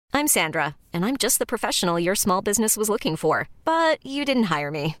I'm Sandra, and I'm just the professional your small business was looking for. But you didn't hire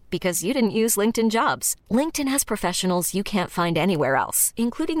me because you didn't use LinkedIn Jobs. LinkedIn has professionals you can't find anywhere else,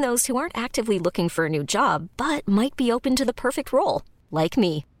 including those who aren't actively looking for a new job, but might be open to the perfect role, like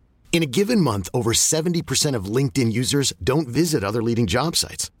me. In a given month, over 70% of LinkedIn users don't visit other leading job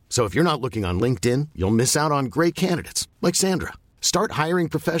sites. So if you're not looking on LinkedIn, you'll miss out on great candidates like Sandra. Start hiring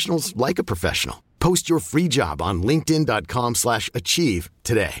professionals like a professional. Post your free job on linkedin.com/achieve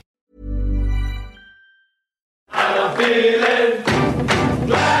today. I'm feeling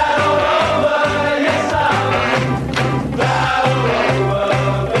glad all over, yes I'm glad all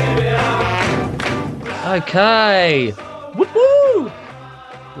over, baby I'm Okay. Woo-hoo!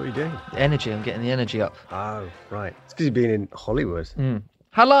 What are you doing? Energy, I'm getting the energy up. Oh, right. It's because you've been in Hollywood.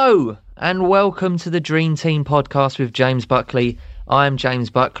 Hello, and welcome to the Dream Team podcast with James Buckley. I'm James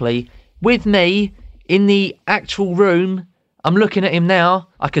Buckley. With me, in the actual room, I'm looking at him now.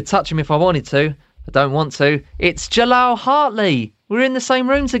 I could touch him if I wanted to. I don't want to. It's Jalal Hartley. We're in the same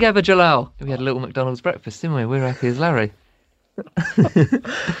room together, Jalal. We had a little McDonald's breakfast, didn't we? We're happy as Larry.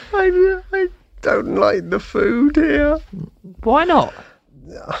 I don't like the food here. Why not?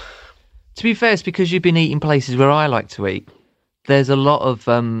 To be fair, it's because you've been eating places where I like to eat. There's a lot of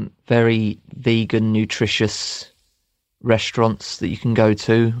very vegan, nutritious restaurants that you can go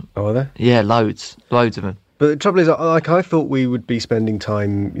to. Oh, are there? Yeah, loads of them. But the trouble is, I thought we would be spending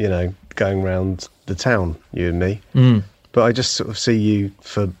time, going around the town, you and me. But I just sort of see you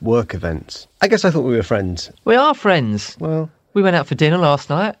for work events. I guess I thought we were friends. We are friends. Well, We went out for dinner last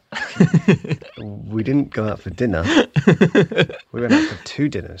night. we didn't go out for dinner. We went out for 2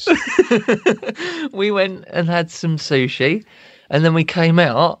 dinners. We went and had some sushi, and then we came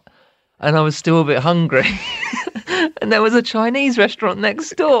out, and I was still a bit hungry. And there was a Chinese restaurant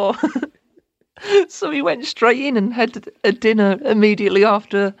next door. So we went straight in and had a dinner immediately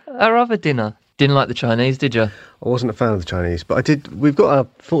after our other dinner. Didn't like the Chinese, did you? I wasn't a fan of the Chinese, but I did. We've got our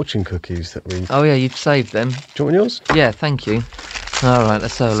fortune cookies that we... Oh yeah, you've saved them. Do you want yours? Yeah, thank you. All right,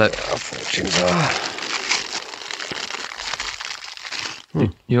 let's have a look. Our fortunes are...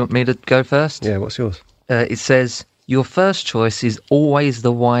 You want me to go first? Yeah, what's yours? It says, your first choice is always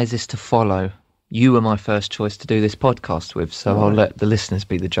the wisest to follow. You were my first choice to do this podcast with, so I'll let the listeners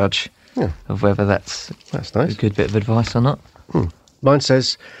be the judge of whether that's nice. a good bit of advice or not. Mine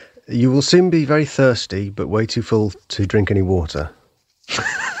says, you will soon be very thirsty, but way too full to drink any water.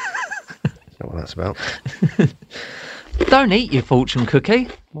 That's not what that's about. Don't eat your fortune cookie.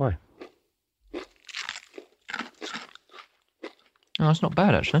 Why? Oh, it's not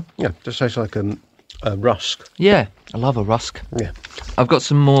bad, actually. Yeah, just tastes like a rusk. Yeah, I love a rusk. Yeah. I've got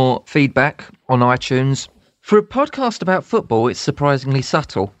some more feedback on iTunes. For a podcast about football, it's surprisingly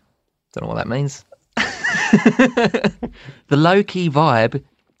subtle. Don't know what that means. The low-key vibe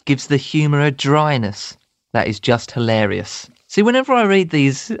gives the humour a dryness that is just hilarious. See, whenever I read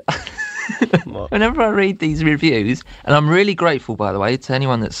these reviews, and I'm really grateful, by the way, to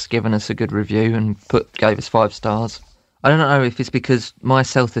anyone that's given us a good review and gave us 5 stars. I don't know if it's because my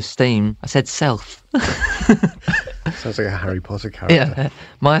self-esteem... I said self. Sounds like a Harry Potter character. Yeah,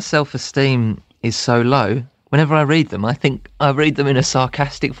 my self-esteem is so low. Whenever I read them, I think I read them in a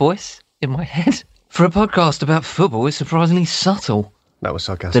sarcastic voice in my head. For a podcast about football, it's surprisingly subtle. That was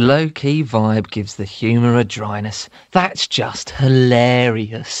sarcastic. The low-key vibe gives the humour a dryness. That's just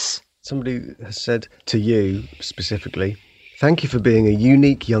hilarious. Somebody has said to you, specifically, thank you for being a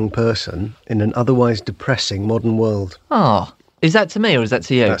unique young person in an otherwise depressing modern world. Oh, is that to me or is that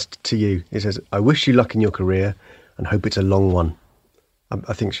to you? That's to you. It says, I wish you luck in your career and hope it's a long one.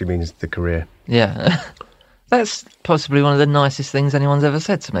 I think she means the career. Yeah. That's possibly one of the nicest things anyone's ever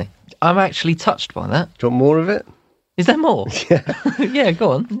said to me. I'm actually touched by that. Do you want more of it? Is there more? Yeah. Yeah,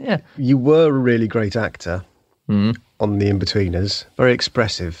 go on. Yeah. You were a really great actor on The In-Betweeners. Very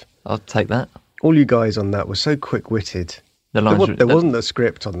expressive. I'll take that. All you guys on that were so quick-witted. The lines There wasn't a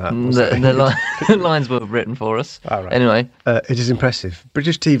script on that. Was there? The lines were written for us. All right. Anyway. It is impressive.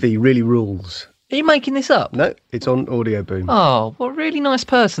 British TV really rules. Are you making this up? No, it's on Audio Boom. Oh, what a really nice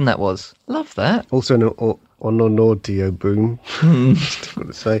person that was. Love that. Also on Audio Boom. I've got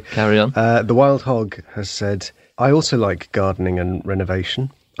to say. Carry on. The Wild Hog has said, I also like gardening and renovation.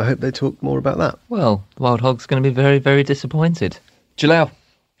 I hope they talk more about that. Well, the Wild Hog's going to be very, very disappointed. Jalal,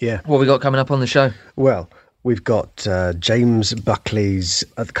 Yeah. what have we got coming up on the show? Well, we've got James Buckley's,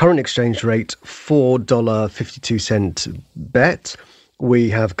 at the current exchange rate, $4.52 bet.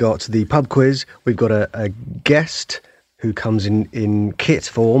 We have got the pub quiz. We've got a guest who comes in kit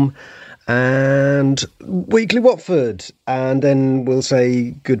form. and Weekly Watford, and then we'll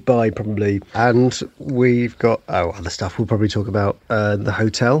say goodbye probably. And we've got other stuff. We'll probably talk about the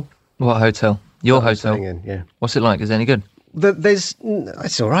hotel. What hotel? Your that I'm hotel? staying in, yeah. What's it like? Is it any good?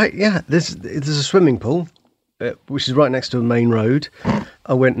 It's all right. Yeah, there's a swimming pool, which is right next to a main road.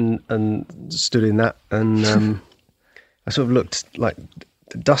 I went and stood in that, and I sort of looked like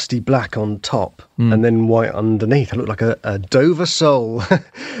dusty black on top and then white underneath. I looked like a Dover sole.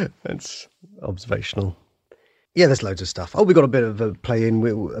 That's observational. Yeah, there's loads of stuff. We got a bit of a play-in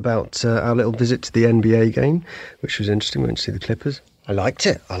about our little visit to the NBA game, which was interesting. We went to see the Clippers. I liked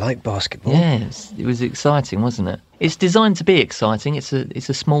it. I like basketball. Yeah, it was exciting, wasn't it? It's designed to be exciting. It's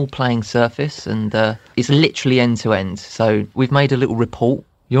a small playing surface, and it's literally end to end. So we've made a little report.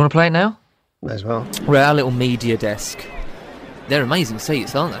 You want to play it now? May as well. We're at our little media desk. They're amazing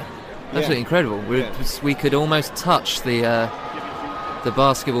seats, aren't they? Absolutely incredible. We could almost touch the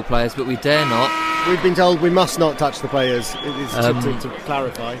basketball players, but we dare not. We've been told we must not touch the players. It's to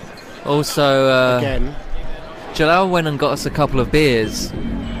clarify. Also, Again. Jalal went and got us a couple of beers,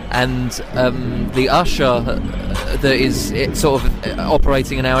 and the usher that is sort of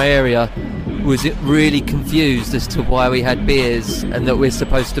operating in our area was really confused as to why we had beers, and that we're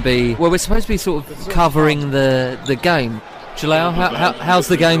supposed to be sort of covering the game. Jalal, how's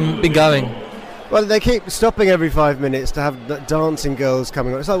the game been going? Well, they keep stopping every 5 minutes to have dancing girls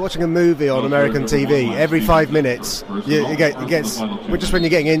coming on. It's like watching a movie on American TV. Every 5 minutes, it gets just when you're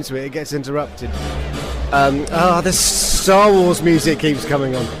getting into it, it gets interrupted. The Star Wars music keeps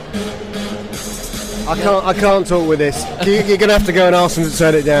coming on. I can't talk with this. You're going to have to go and ask them to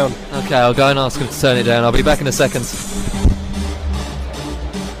turn it down. Okay, I'll go and ask them to turn it down. I'll be back in a second.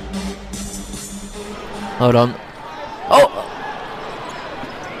 Hold on. Oh!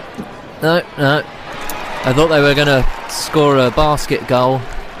 No. I thought they were going to score a basket goal,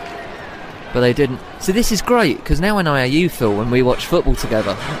 but they didn't. So this is great, because now I know how you feel when we watch football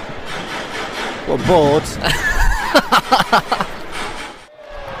together. What, bored?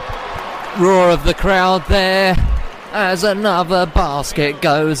 Roar of the crowd there as another basket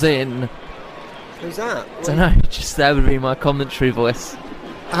goes in. Who's that? I don't know, just that would be my commentary voice.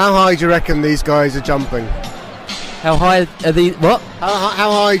 How high do you reckon these guys are jumping? How high are these? What?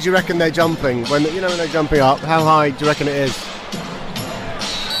 How high do you reckon they're jumping? When they're jumping up, how high do you reckon it is?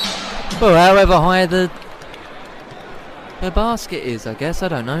 Well, however high the basket is, I guess. I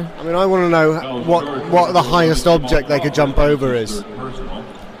don't know. I mean, I want to know what the highest object they could jump over is.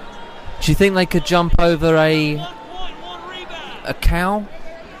 Do you think they could jump over a cow?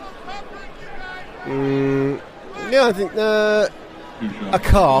 Yeah, I think a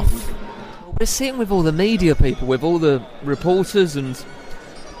calf. We're sitting with all the media people, with all the reporters, and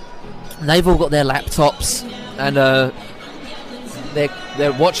they've all got their laptops, and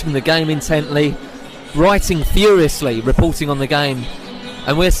they're watching the game intently, writing furiously, reporting on the game,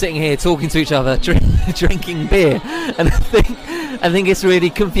 and we're sitting here talking to each other, drinking beer, and I think it's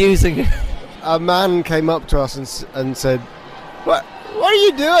really confusing. A man came up to us and said, "What are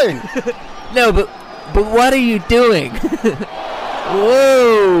you doing?" No, but what are you doing?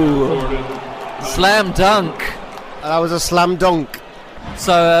 Whoa! Slam dunk. That was a slam dunk.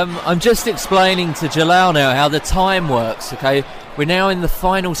 So I'm just explaining to Jalal now how the time works, okay? We're now in the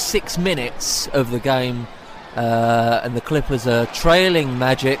final 6 minutes of the game, and the Clippers are trailing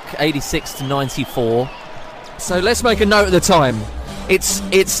Magic 86-94. So let's make a note of the time. It's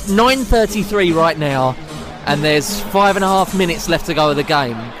 9:33 right now, and there's 5.5 minutes left to go of the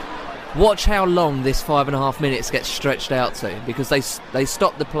game. Watch how long this 5.5 minutes gets stretched out to, because they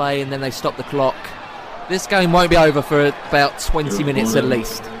stop the play and then they stop the clock. This game won't be over for about 20 minutes at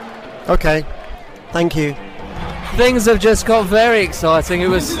least. Okay, thank you. Things have just got very exciting. It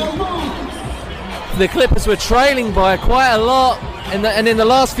was the Clippers were trailing by quite a lot, and in the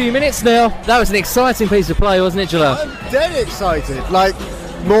last few minutes now, that was an exciting piece of play, wasn't it, Jalal? I'm dead excited, like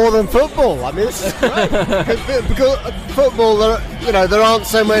more than football. I mean, this is great. because football, there aren't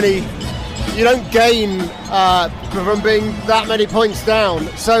so many. You don't gain from being that many points down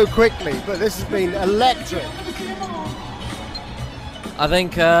so quickly, but this has been electric. I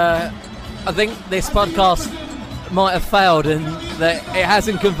think this podcast might have failed, and that it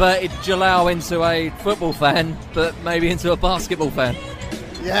hasn't converted Jalal into a football fan, but maybe into a basketball fan.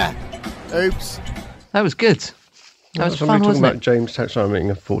 Yeah. Oops. That was good. That was fun, wasn't about it? James Tatchner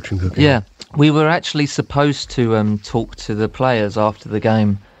making a fortune cookie. Yeah. We were actually supposed to talk to the players after the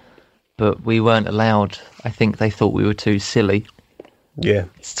game, but we weren't allowed. I think they thought we were too silly. Yeah.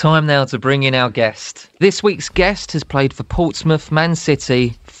 It's time now to bring in our guest. This week's guest has played for Portsmouth, Man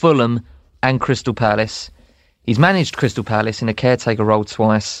City, Fulham and Crystal Palace. He's managed Crystal Palace in a caretaker role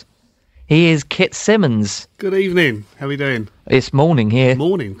twice. He is Kit Simmons. Good evening. How are we doing? It's morning here.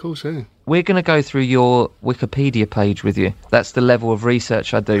 Morning, of course, yeah. We're going to go through your Wikipedia page with you. That's the level of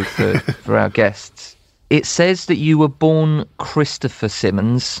research I do for our guests. It says that you were born Christopher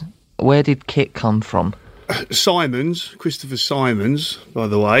Simmons. Where did Kit come from? Simons, Christopher Simons, by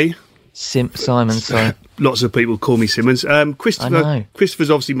the way. Simons, sorry. Lots of people call me Simmons. Christopher. I know. Christopher's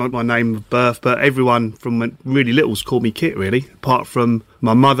obviously my name of birth, but everyone from when really little's called me Kit, really. Apart from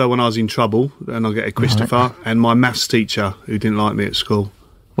my mother when I was in trouble, and I get a Christopher, Right. and my maths teacher who didn't like me at school.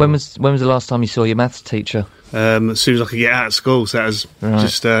 When was the last time you saw your maths teacher? As soon as I could get out of school, so that was Right.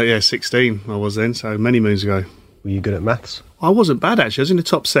 just 16 I was then, so many moons ago. Were you good at maths? I wasn't bad actually. I was in the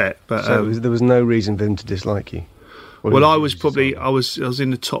top set, but So there was no reason for him to dislike you? What well, did I you was decide? probably I was in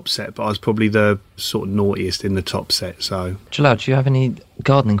the top set, but I was probably the sort of naughtiest in the top set. So Jalal, do you have any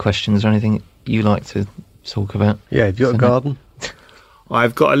gardening questions or anything you like to talk about? Yeah, have you got a garden?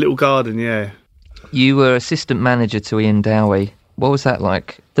 I've got a little garden. Yeah, You were assistant manager to Ian Dowie. What was that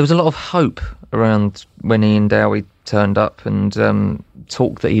like? There was a lot of hope around when Ian Dowie turned up and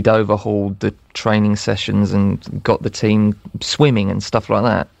talked that he'd overhauled the training sessions and got the team swimming and stuff like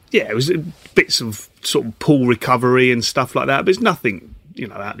that. yeah. It was bits of sort of pool recovery and stuff like that, but it's nothing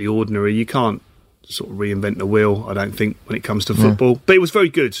out of the ordinary. You can't sort of reinvent the wheel, I don't think, when it comes to football. But it was very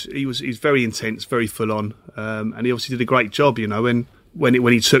good. He's very intense, very full on, and he obviously did a great job. When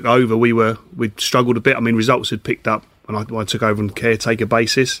he took over, we'd struggled a bit. I mean, results had picked up when I took over on a caretaker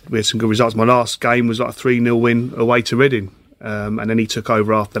basis. We had some good results. My last game was like a 3-0 win away to Reading. And then he took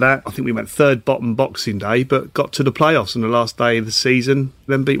over after that. I think we went third bottom Boxing Day, but got to the playoffs on the last day of the season,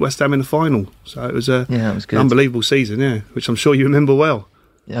 then beat West Ham in the final. So it was it was good. an unbelievable season, yeah, which I'm sure you remember well.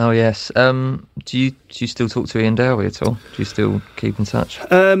 Oh yes. Do you still talk to Ian Dowie at all? Do you still keep in touch?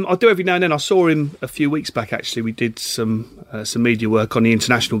 I do every now and then. I saw him a few weeks back, actually. We did some media work on the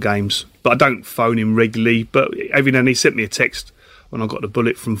international games, but I don't phone him regularly. But every now and then he sent me a text when I got the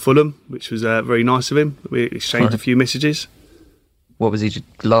bullet from Fulham, which was very nice of him. We exchanged a few messages. What was he just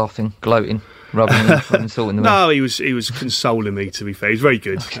laughing, gloating, rubbing salt in the No, he was consoling me, to be fair. He's very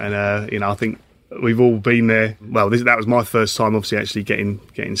good. And, I think we've all been there. Well, that was my first time, obviously, actually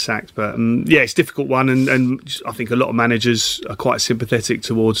getting sacked. But, it's a difficult one. And I think a lot of managers are quite sympathetic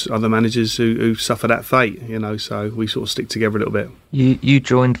towards other managers who suffer that fate, so we sort of stick together a little bit. You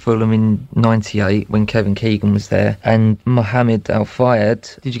joined Fulham in '98 when Kevin Keegan was there, and Mohamed Al Fayed.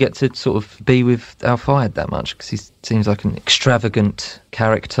 Did you get to sort of be with Al Fayed that much? Because he seems like an extravagant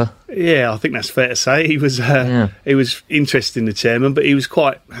character. Yeah, I think that's fair to say. He was he was interesting, the chairman, but he was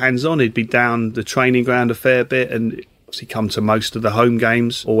quite hands-on. He'd be down the training ground a fair bit, and obviously come to most of the home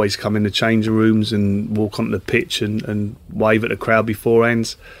games. Always come in the changing rooms and walk onto the pitch and wave at the crowd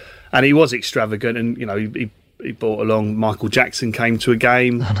beforehand. And he was extravagant, and he brought along Michael Jackson, came to a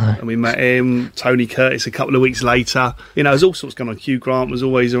game, and we met him. Tony Curtis a couple of weeks later. There's all sorts going on. Hugh Grant was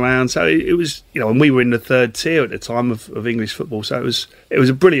always around. So it was, and we were in the third tier at the time of English football. So it was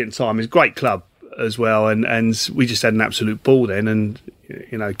a brilliant time. It was a great club as well, and we just had an absolute ball then. And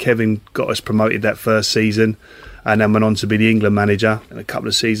Kevin got us promoted that first season, and then went on to be the England manager. And a couple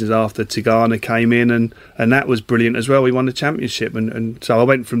of seasons after, Tigana came in, and that was brilliant as well. We won the championship, and so I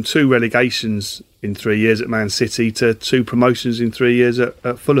went from 2 relegations in 3 years at Man City to 2 promotions in 3 years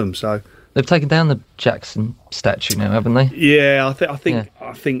at Fulham. So They've taken down the Jackson statue now, haven't they? yeah, I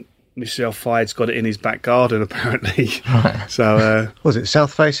think Mr. Al Fayed's got it in his back garden apparently. Right. So Was it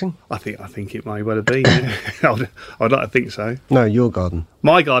south facing? I think it may well have been. Yeah. I'd like to think so. No, your garden.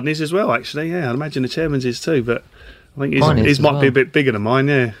 My garden is as well, actually. Yeah, I'd imagine the chairman's is too, but I think Mine is his as might be a well. bit bigger than mine.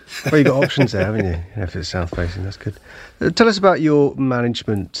 Yeah. Well, you've got options there, haven't you? If it's south facing, that's good. Tell us about your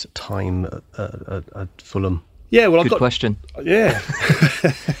management time at Fulham. Yeah. Well, Good question. Yeah.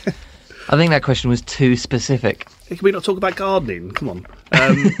 I think that question was too specific. Can we not talk about gardening? Come on.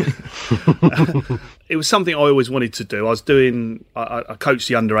 It was something I always wanted to do. I coached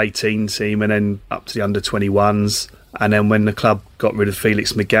the under-18 team and then up to the under-21s. And then when the club got rid of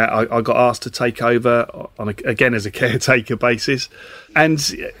Felix Magath, I got asked to take over again as a caretaker basis. And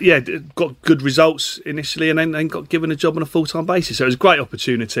yeah, got good results initially, and then got given a job on a full-time basis. So it was a great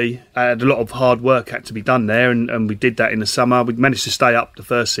opportunity. And a lot of hard work had to be done there, and we did that in the summer. We managed to stay up the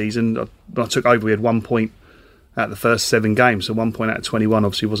first season. When I took over, we had 1 point out of the first 7 games, so 1 point out of 21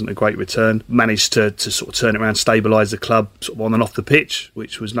 obviously wasn't a great return. Managed to sort of turn it around, stabilise the club sort of on and off the pitch,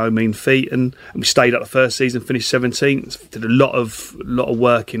 which was no mean feat, and we stayed up the first season, finished 17th. Did a lot of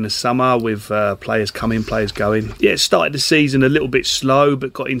work in the summer with players coming, players going. Yeah, it started the season a little bit slow,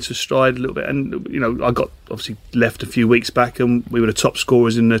 but got into stride a little bit, and I got obviously left a few weeks back, and we were the top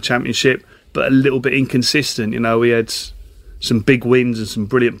scorers in the championship, but a little bit inconsistent. We had some big wins and some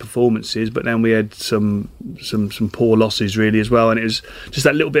brilliant performances, but then we had some poor losses really as well, and it was just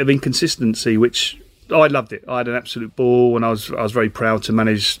that little bit of inconsistency, which I loved it. I had an absolute ball, and I was very proud to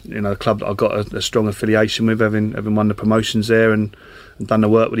manage a club that I got a strong affiliation with, having won the promotions there and done the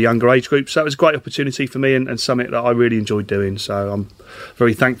work with the younger age group. So it was a great opportunity for me and something that I really enjoyed doing. So I'm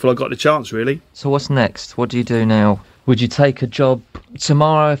very thankful I got the chance, really. So what's next? What do you do now? Would you take a job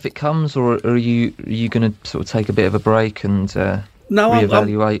tomorrow if it comes, or are you going to sort of take a bit of a break and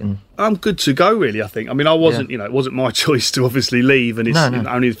reevaluate? I'm good to go, really, I think. I mean, I wasn't, it wasn't my choice to obviously leave, and it's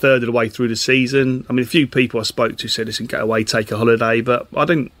only a third of the way through the season. I mean, a few people I spoke to said, listen, get away, take a holiday, but I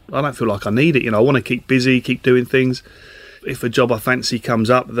don't feel like I need it. I want to keep busy, keep doing things. If a job I fancy comes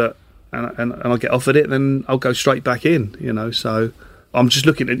up and I get offered it, then I'll go straight back in, so I'm just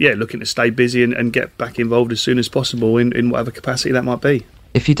looking to stay busy and get back involved as soon as possible in whatever capacity that might be.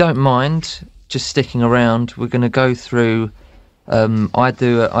 If you don't mind just sticking around, we're going to go through. I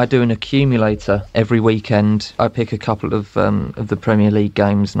do an accumulator every weekend. I pick a couple of the Premier League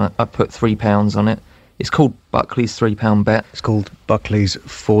games and I put £3 on it. It's called Buckley's £3 bet. It's called Buckley's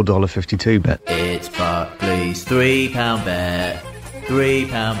 $4.52 bet. It's Buckley's £3 bet.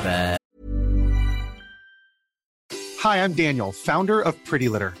 £3 bet. Hi, I'm Daniel, founder of Pretty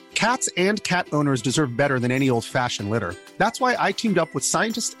Litter. Cats and cat owners deserve better than any old-fashioned litter. That's why I teamed up with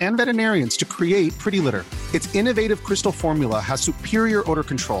scientists and veterinarians to create Pretty Litter. Its innovative crystal formula has superior odor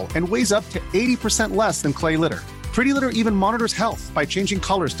control and weighs up to 80% less than clay litter. Pretty Litter even monitors health by changing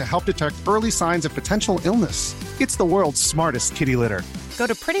colors to help detect early signs of potential illness. It's the world's smartest kitty litter. Go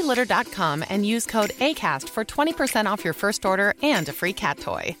to prettylitter.com and use code ACAST for 20% off your first order and a free cat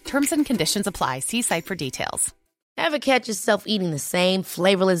toy. Terms and conditions apply. See site for details. Ever catch yourself eating the same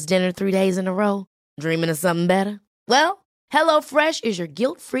flavorless dinner 3 days in a row? Dreaming of something better? Well, HelloFresh is your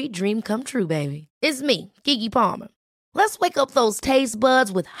guilt-free dream come true, baby. It's me, Keke Palmer. Let's wake up those taste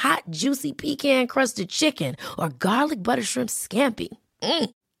buds with hot, juicy pecan-crusted chicken or garlic butter shrimp scampi.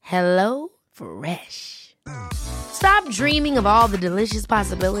 Hello Fresh. Stop dreaming of all the delicious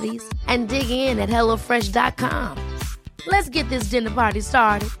possibilities and dig in at HelloFresh.com. Let's get this dinner party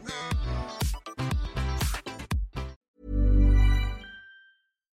started.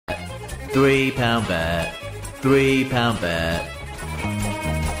 £3 bet. £3 bet.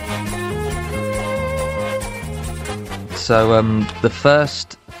 So the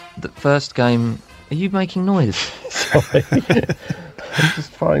first game. Are you making noise? Sorry, I'm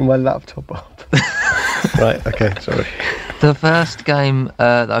just firing my laptop up. Right. Okay. Sorry. The first game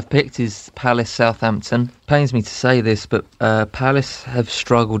that I've picked is Palace Southampton. Pains me to say this, but Palace have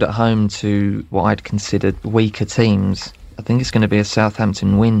struggled at home to what I'd considered weaker teams. I think it's going to be a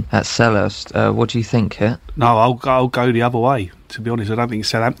Southampton win at Selhurst. What do you think, Kit? No, I'll go the other way. To be honest, I don't think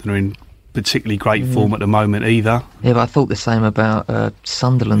Southampton are in particularly great form at the moment either. Yeah, but I thought the same about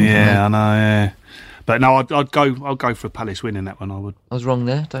Sunderland. Yeah, I know. Yeah, but no, I'll go for a Palace win in that one. I was wrong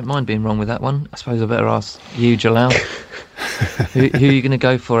there. Don't mind being wrong with that one. I suppose I better ask you, Jalal. who are you going to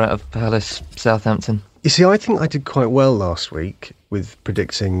go for out of Palace Southampton? You see, I think I did quite well last week with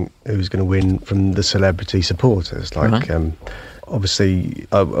predicting who's going to win from the celebrity supporters. Like, obviously,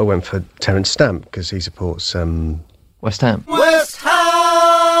 I went for Terence Stamp because he supports West Ham. West Ham!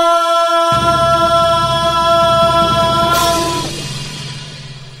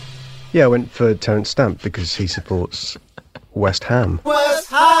 Yeah, I went for Terence Stamp because he supports West Ham. West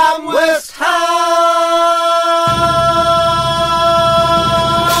Ham! West Ham!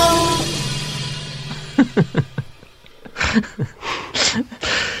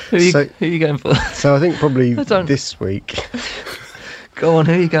 Who are you going for? So I think probably this week. Go on,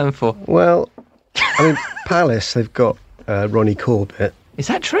 who are you going for? Well, I mean, Palace, they've got Ronnie Corbett. Is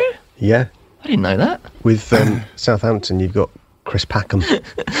that true? Yeah. I didn't know that. With Southampton, you've got Chris Packham.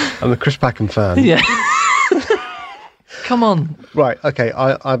 I'm a Chris Packham fan. Yeah. Come on. Right. Okay.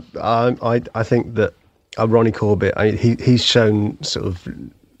 I think that Ronnie Corbett. He's shown sort of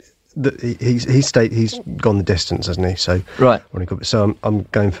that he's gone the distance, hasn't he? So right. Ronnie Corbett. So I'm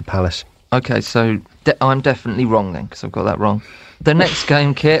going for Palace. Okay. So I'm definitely wrong then because I've got that wrong. The next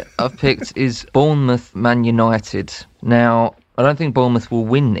game, Kit, I've picked is Bournemouth Man United. Now, I don't think Bournemouth will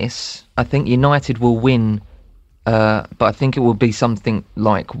win this. I think United will win, but I think it will be something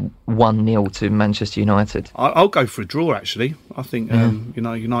like 1-0 to Manchester United. I'll go for a draw, actually. I think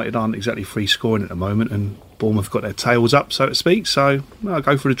United aren't exactly free scoring at the moment, and Bournemouth got their tails up, so to speak. So I'll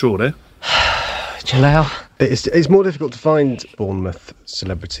go for a draw there. Jalal? It's more difficult to find Bournemouth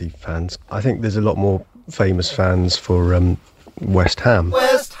celebrity fans. I think there's a lot more famous fans for West Ham.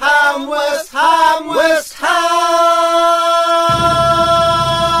 West Ham, West Ham, West Ham!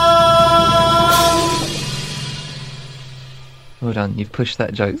 Well done. You've pushed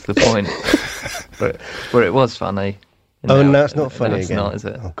that joke to the point where it was funny. Oh, no, it's not funny it's again. Not, is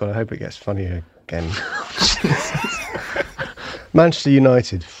it? Oh God, I hope it gets funnier again. Manchester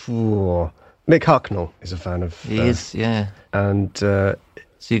United. Mick Hucknall is a fan of. He is, yeah. And so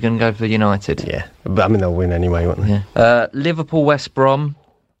you're going to go for United? Yeah, but I mean they'll win anyway, won't they? Yeah. Liverpool West Brom.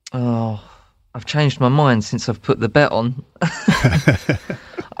 Oh, I've changed my mind since I've put the bet on.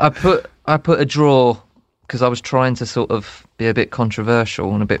 I put a draw because I was trying to sort of be a bit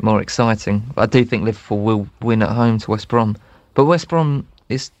controversial and a bit more exciting. I do think Liverpool will win at home to West Brom, but West Brom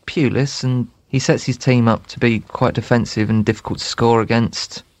is Pulis and he sets his team up to be quite defensive and difficult to score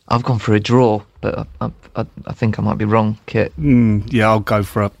against. I've gone for a draw, but I think I might be wrong, Kit. Yeah, I'll go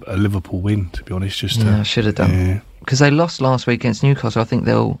for a Liverpool win, to be honest. I should have done. Because they lost last week against Newcastle. I think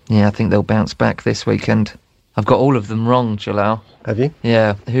they'll bounce back this weekend. I've got all of them wrong, Jalal. Have you?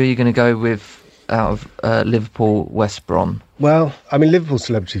 Yeah. Who are you going to go with out of Liverpool, West Brom? Well, I mean, Liverpool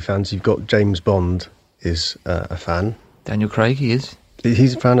celebrity fans, you've got James Bond is a fan. Daniel Craig, he is.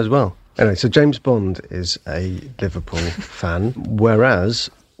 He's a fan as well. Anyway, so James Bond is a Liverpool fan, whereas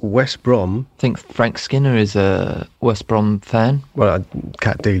West Brom... I think Frank Skinner is a West Brom fan. Well,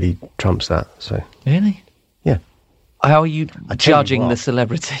 Cat Deeley trumps that, so... Really? Yeah. How are you judging the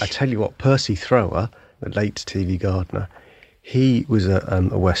celebrity? I tell you what, Percy Thrower, the late TV gardener, he was a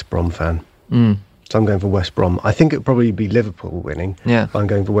West Brom fan. So I'm going for West Brom. I think it'd probably be Liverpool winning. Yeah. I'm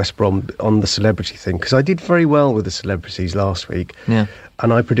going for West Brom on the celebrity thing, because I did very well with the celebrities last week. Yeah.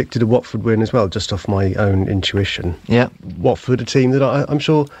 And I predicted a Watford win as well, just off my own intuition. Yeah. Watford, a team that I'm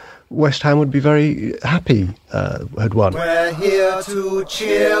sure West Ham would be very happy had won. We're here to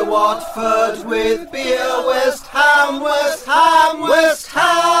cheer Watford with beer. West Ham, West Ham, West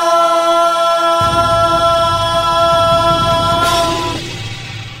Ham!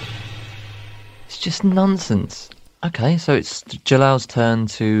 It's just nonsense. Okay, so it's Jalal's turn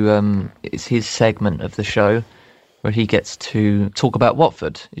to... it's his segment of the show where he gets to talk about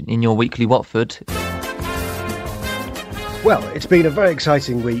Watford in your weekly Watford. Well, it's been a very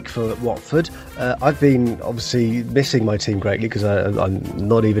exciting week for Watford. I've been obviously missing my team greatly because I'm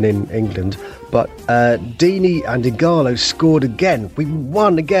not even in England. But Deeney and Igalo scored again. We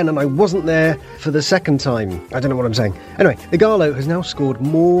won again, and I wasn't there for the second time. I don't know what I'm saying. Anyway, Igalo has now scored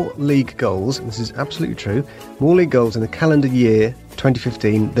more league goals, and this is absolutely true, more league goals in the calendar year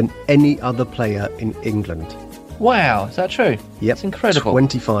 2015 than any other player in England. Wow, is that true? Yep. It's incredible.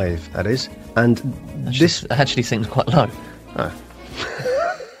 25, that is. And this actually seems quite low. Oh.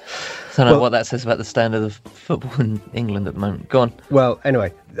 I don't know what that says about the standard of football in England at the moment. Go on. Well,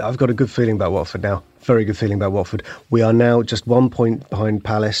 anyway, I've got a good feeling about Watford now. Very good feeling about Watford. We are now just 1 point behind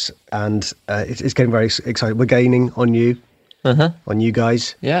Palace, and it's getting very exciting. We're gaining on you, on you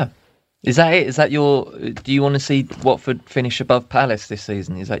guys. Yeah. Is that it? Is that your... Do you want to see Watford finish above Palace this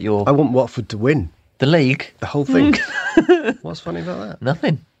season? Is that your... I want Watford to win. The league? The whole thing. What's funny about that?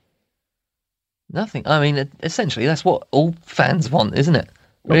 Nothing. I mean, essentially, that's what all fans want, isn't it?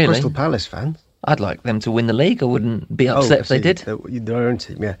 Not really? Crystal Palace fans. I'd like them to win the league. I wouldn't be upset if they did. Their own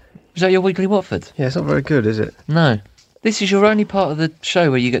team, yeah. Is that your weekly Watford? Yeah, it's not very good, is it? No. This is your only part of the show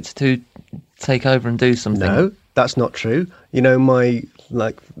where you get to take over and do something. No, that's not true. You know, my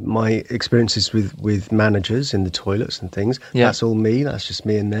experiences with managers in the toilets and things, that's all me. That's just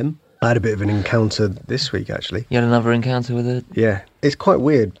me and them. I had a bit of an encounter this week, actually. You had another encounter with it? Yeah. It's quite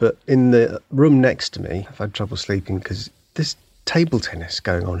weird, but in the room next to me, I've had trouble sleeping because there's table tennis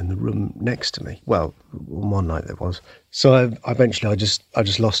going on in the room next to me. Well, one night there was. So eventually I just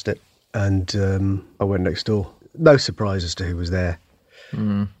lost it, and I went next door. No surprise as to who was there.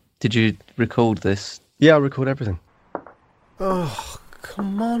 Did you record this? Yeah, I record everything. Oh,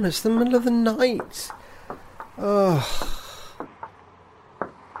 come on, it's the middle of the night. Oh...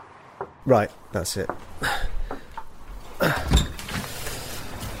 Right, that's it.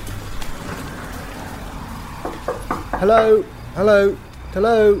 Hello?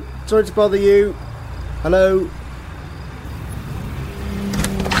 Sorry to bother you. Hello?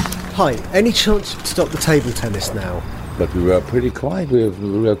 Hi, any chance to stop the table tennis now? But we were pretty quiet, we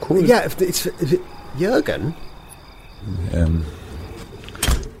were cool. Yeah, if Jürgen?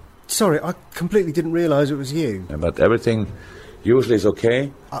 Sorry, I completely didn't realise it was you. But everything usually is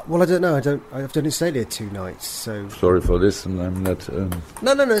okay. Well, I don't know. I've only stayed here 2 nights, so... Sorry for this, and I'm not...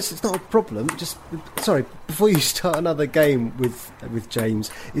 No, it's not a problem. Just, sorry, before you start another game with James,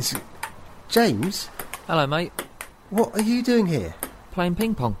 it's... James? Hello, mate. What are you doing here? Playing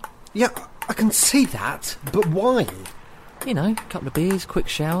ping pong. Yeah, I can see that, but why? You know, a couple of beers, quick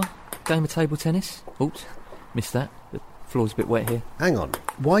shower, game of table tennis. Oops, missed that. The floor's a bit wet here. Hang on,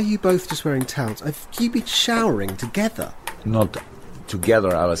 why are you both just wearing towels? Have you been showering together? not together.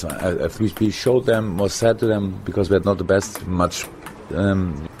 We showed them, was said to them, because we had not the best much.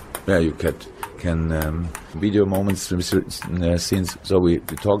 You can video moments, scenes. So we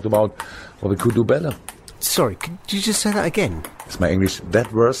talked about what we could do better. Sorry, could you just say that again? Is my English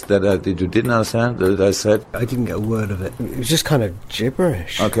that worse that you didn't understand that I said? I didn't get a word of it. It was just kind of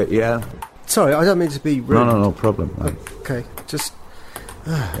gibberish. Okay, yeah. Sorry, I don't mean to be rude. No problem. Okay, just...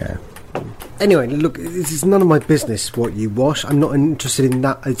 Yeah. Anyway, look, this is none of my business what you wash. I'm not interested in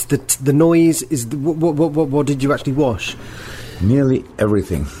that. It's the noise. What did you actually wash? Nearly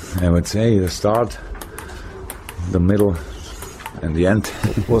everything, I would say. The start, the middle, and the end.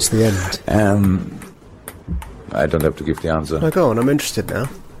 What's the end? I don't have to give the answer. No, go on, I'm interested now.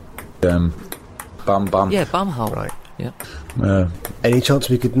 Bum. Yeah, bum hole. Right. Yeah. Any chance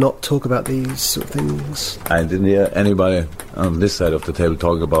we could not talk about these sort of things? I didn't hear anybody on this side of the table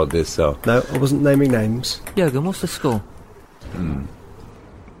talk about this, so... No, I wasn't naming names. Jürgen, what's the score?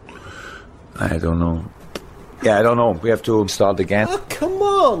 I don't know. Yeah, I don't know. We have to start again. Oh, come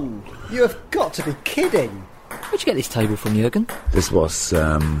on! You have got to be kidding! Where'd you get this table from, Jürgen? This was,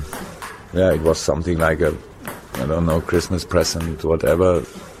 it was something like a, I don't know, Christmas present, whatever.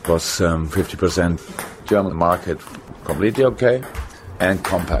 It was 50% German market, completely okay, and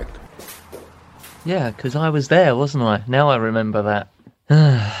compact. Yeah, because I was there, wasn't I? Now I remember that.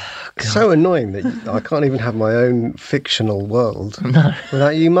 So annoying that I can't even have my own fictional world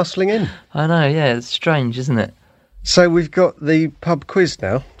without you muscling in. I know, yeah, it's strange, isn't it? So we've got the pub quiz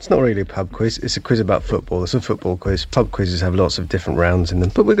now. It's not really a pub quiz, it's a quiz about football. It's a football quiz. Pub quizzes have lots of different rounds in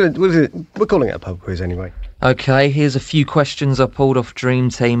them, but we're calling it a pub quiz anyway. Okay, here's a few questions I pulled off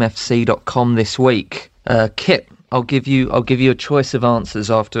DreamTeamFC.com this week. Kit, I'll give you a choice of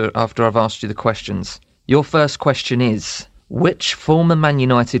answers after I've asked you the questions. Your first question is: which former Man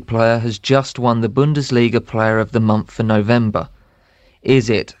United player has just won the Bundesliga Player of the Month for November? Is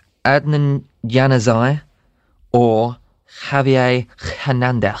it Adnan Januzaj or Javier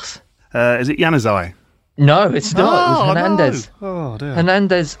Hernandez? Is it Januzaj? No, it's not. It was Hernandez. No. Oh, dear.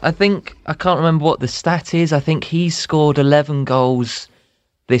 Hernandez, I can't remember what the stat is. I think he scored 11 goals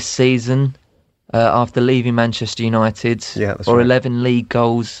this season after leaving Manchester United. Yeah, that's or right. 11 league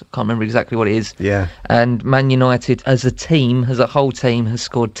goals. I can't remember exactly what it is. Yeah. And Man United, as a team, as a whole team, has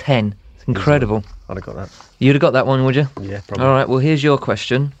scored 10. It's incredible. I'd have got that. You'd have got that one, would you? Yeah, probably. All right, well, here's your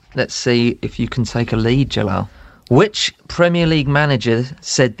question. Let's see if you can take a lead, Jalal. Which Premier League manager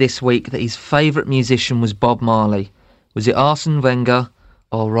said this week that his favourite musician was Bob Marley? Was it Arsene Wenger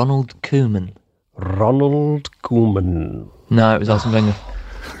or Ronald Koeman? Ronald Koeman. No, it was Arsene Wenger.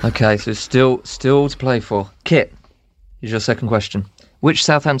 Okay, so still to play for. Kit, here's your second question. Which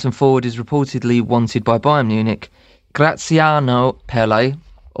Southampton forward is reportedly wanted by Bayern Munich? Graziano Pelle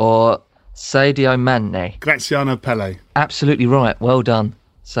or Sadio Mane? Graziano Pelle. Absolutely right. Well done.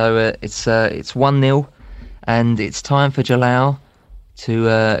 So it's 1-0, and it's time for Jalal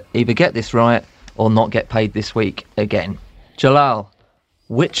to either get this right or not get paid this week again. Jalal,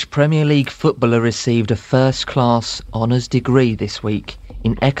 which Premier League footballer received a first-class honours degree this week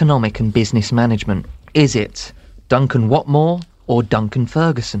in economic and business management? Is it Duncan Watmore or Duncan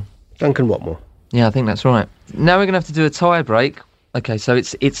Ferguson? Duncan Watmore. Yeah, I think that's right. Now we're going to have to do a tie break. Okay, so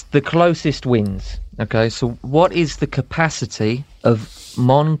it's the closest wins. Okay, so what is the capacity of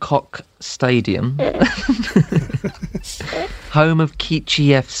Mongkok Stadium, home of Kichi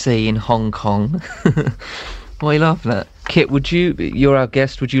FC in Hong Kong? What are you laughing at? Kit, you're our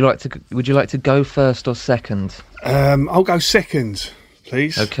guest, would you like to go first or second? I'll go second,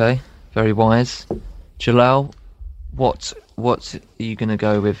 please. Okay, very wise. Jalal, what are you going to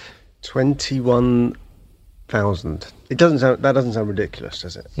go with? 21,000. That doesn't sound ridiculous,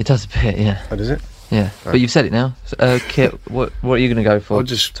 does it? It does a bit, yeah. Oh, does it? Yeah, but you've said it now. Kit, what are you going to go for? I'll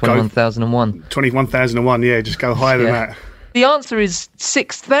just 21,001. 21,001, yeah, just go higher than that. The answer is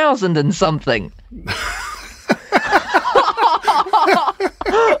 6,000 and something.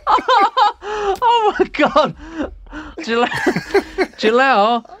 Oh my God.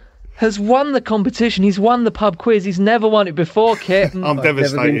 Jalal has won the competition. He's won the pub quiz. He's never won it before, Kit. I'm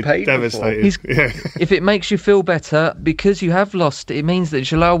devastated. If it makes you feel better, because you have lost, it means that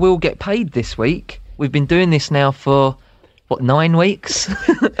Jalal will get paid this week. We've been doing this now for, 9 weeks?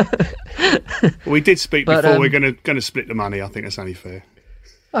 We did speak before. We're going to split the money. I think that's only fair.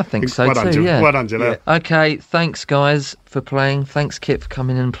 I think so well too, yeah. Well done, Jalal. Yeah. Okay, thanks guys for playing. Thanks Kit for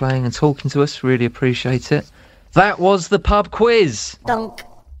coming in and playing and talking to us. Really appreciate it. That was the pub quiz. Dunk.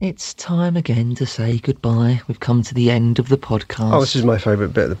 It's time again to say goodbye. We've come to the end of the podcast. Oh, this is my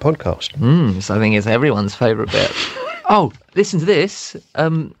favourite bit of the podcast. So I think it's everyone's favourite bit. Oh, listen to this.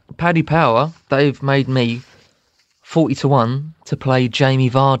 Paddy Power, they've made me 40-1 to play Jamie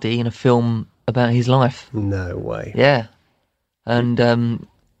Vardy in a film about his life. No way. Yeah. And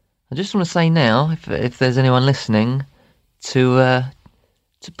I just want to say now, if there's anyone listening, to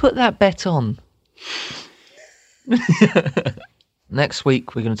put that bet on. Next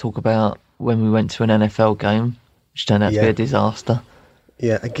week we're going to talk about when we went to an NFL game, which turned out to be a disaster.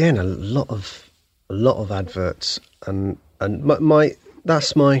 Yeah, again, a lot of adverts, and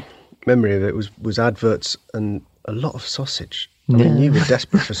that's my memory of it was adverts and a lot of sausage. I mean, you were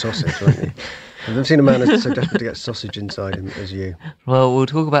desperate for sausage, weren't you? I've never seen a man so desperate to get sausage inside him as you. Well, we'll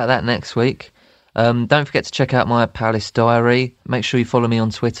talk about that next week. Don't forget to check out my Palace Diary. Make sure you follow me on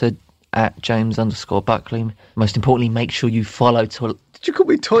Twitter at James_Buckley. Most importantly, make sure you follow... Did you call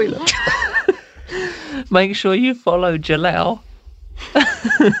me Toilet? Make sure you follow Jalal.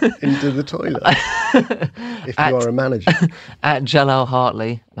 Into the toilet. If you are a manager. At Jalal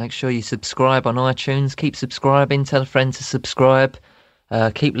Hartley. Make sure you subscribe on iTunes. Keep subscribing. Tell a friend to subscribe.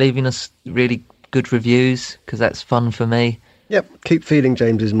 Keep leaving us really good reviews, because that's fun for me. Yep. Keep feeding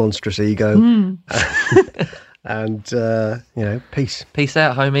James's monstrous ego. And, peace. Peace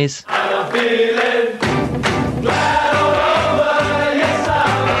out, homies.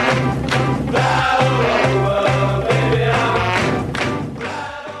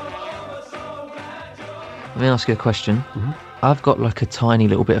 Let me ask you a question. Mm-hmm. I've got like a tiny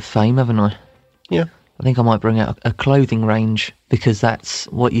little bit of fame, haven't I? Yeah. I think I might bring out a clothing range, because that's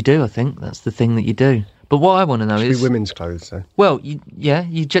what you do, I think. That's the thing that you do. But what I want to know is... Be women's clothes, though. Well, you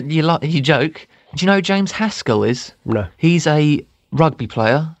joke. Do you know who James Haskell is? No. He's a rugby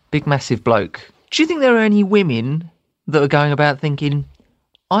player, big, massive bloke. Do you think there are any women that are going about thinking,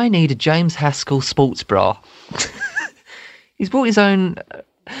 I need a James Haskell sports bra? He's bought his own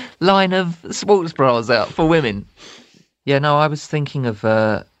line of sports bras out for women. Yeah, no, I was thinking of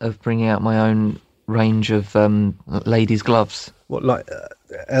bringing out my own range of ladies' gloves. What, like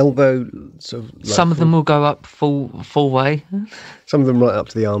elbow? Sort of like some of them will go up full way. Some of them right up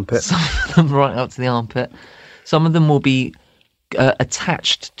to the armpit. Some of them right up to the armpit. Some of them will be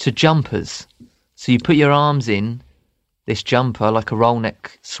attached to jumpers. So you put your arms in this jumper, like a roll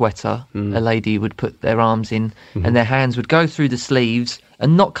neck sweater. A lady would put their arms in, and their hands would go through the sleeves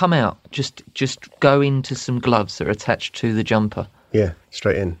and not come out. Just go into some gloves that are attached to the jumper. Yeah,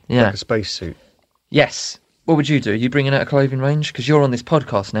 straight in. Yeah. Like a spacesuit. Yes. What would you do? Are you bringing out a clothing range? Because you're on this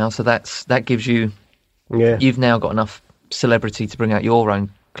podcast now, so that gives you... Yeah. You've now got enough celebrity to bring out your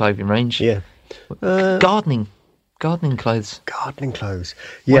own clothing range. Yeah. Gardening clothes. Gardening clothes.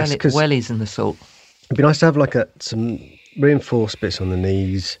 Yes, because... wellies and the sort. It'd be nice to have like some reinforced bits on the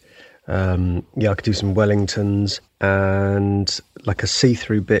knees. I could do some Wellingtons and like a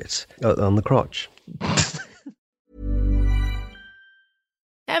see-through bit on the crotch.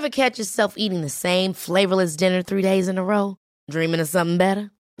 Ever catch yourself eating the same flavorless dinner 3 days in a row? Dreaming of something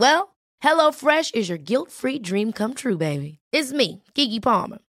better? Well, HelloFresh is your guilt-free dream come true, baby. It's me, Keke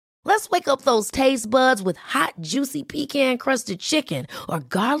Palmer. Let's wake up those taste buds with hot, juicy pecan-crusted chicken or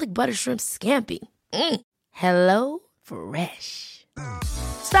garlic butter shrimp scampi. Hello Fresh.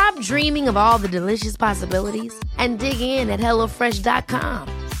 Stop dreaming of all the delicious possibilities and dig in at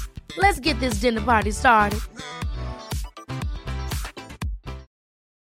HelloFresh.com. Let's get this dinner party started.